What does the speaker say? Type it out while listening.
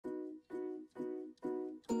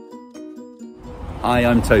Hi,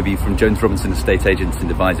 I'm Toby from Jones Robinson Estate Agents in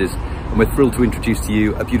Devizes, and we're thrilled to introduce to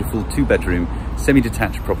you a beautiful 2-bedroom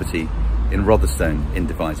semi-detached property in Rotherstone in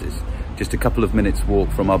Devizes. Just a couple of minutes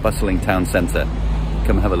walk from our bustling town centre.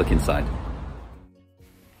 Come have a look inside.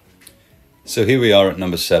 So here we are at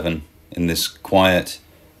number 7 in this quiet,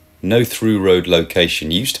 no through road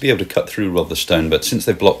location. You used to be able to cut through Rotherstone, but since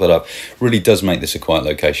they've blocked that up, really does make this a quiet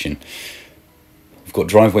location. We've got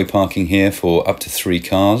driveway parking here for up to 3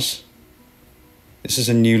 cars. This is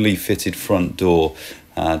a newly fitted front door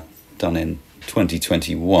done in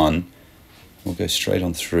 2021. We'll go straight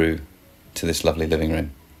on through to this lovely living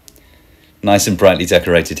room. Nice and brightly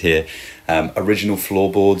decorated here. Original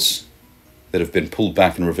floorboards that have been pulled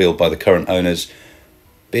back and revealed by the current owners.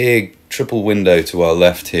 Big triple window to our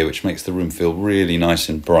left here, which makes the room feel really nice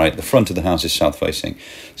and bright. The front of the house is south facing.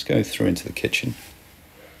 Let's go through into the kitchen.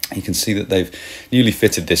 You can see that they've newly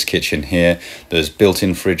fitted this kitchen here. There's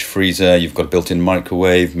built-in fridge freezer, you've got a built-in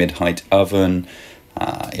microwave, mid-height oven,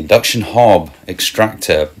 induction hob,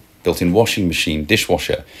 extractor, built-in washing machine,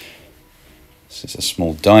 dishwasher. This is a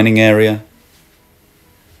small dining area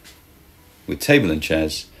with table and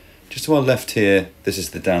chairs. Just to our left here, this is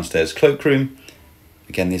the downstairs cloakroom.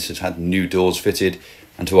 Again, this has had new doors fitted.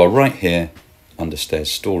 And to our right here, understairs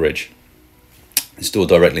storage. This door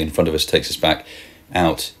directly in front of us takes us back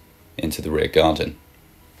out into the rear garden.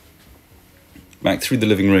 Back through the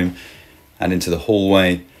living room and into the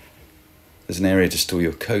hallway. There's an area to store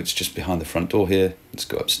your coats just behind the front door here. Let's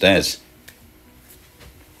go upstairs.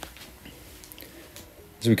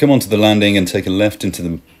 As we come onto the landing and take a left into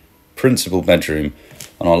the principal bedroom,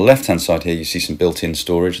 on our left hand side here you see some built-in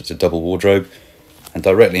storage. It's a double wardrobe, and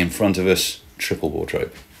directly in front of us, triple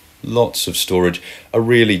wardrobe. Lots of storage, a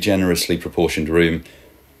really generously proportioned room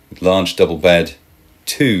with large double bed,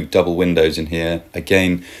 2 double windows in here.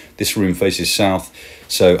 Again, this room faces south,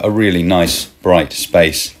 so a really nice bright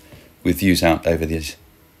space with views out over these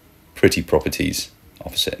pretty properties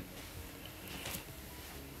opposite.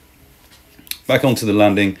 Back onto the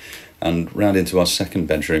landing and round into our second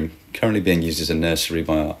bedroom, currently being used as a nursery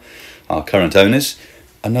by our current owners.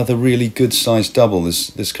 Another really good sized double.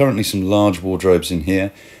 There's currently some large wardrobes in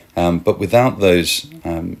here, but without those,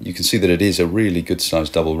 you can see that it is a really good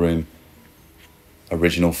sized double room.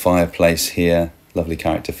 Original fireplace here, lovely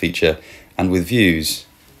character feature, and with views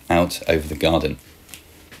out over the garden.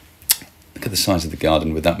 Look at the size of the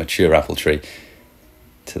garden with that mature apple tree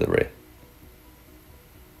to the rear.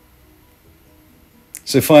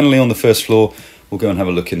 So finally on the first floor, we'll go and have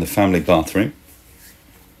a look in the family bathroom.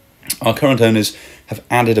 Our current owners have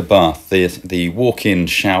added a bath. The walk-in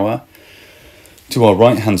shower to our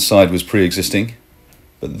right hand side was pre-existing,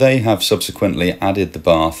 but they have subsequently added the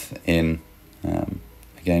bath in,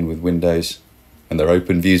 again with windows and their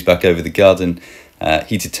open views back over the garden,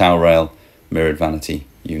 heated towel rail, mirrored vanity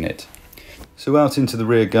unit. So out into the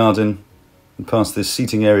rear garden and past this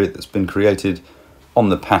seating area that's been created on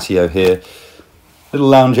the patio here. Little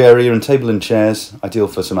lounge area and table and chairs, ideal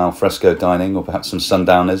for some al fresco dining or perhaps some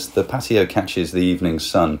sundowners. The patio catches the evening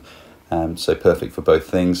sun, so perfect for both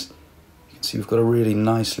things. You can see we've got a really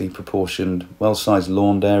nicely proportioned, well-sized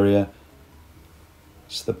lawned area.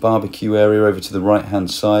 It's the barbecue area over to the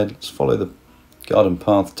right-hand side. Let's follow the garden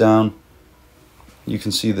path down. You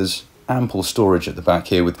can see there's ample storage at the back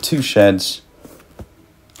here with 2 sheds,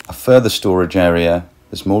 a further storage area.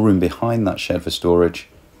 There's more room behind that shed for storage.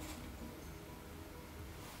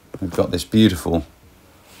 We've got this beautiful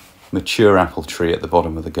mature apple tree at the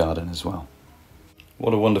bottom of the garden as well.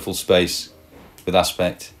 What a wonderful space with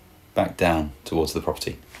aspect back down towards the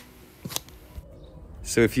property.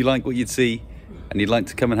 So if you like what you'd see and you'd like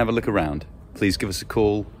to come and have a look around, please give us a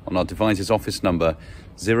call on our Devizes office number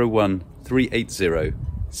 01380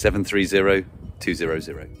 730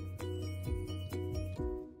 200.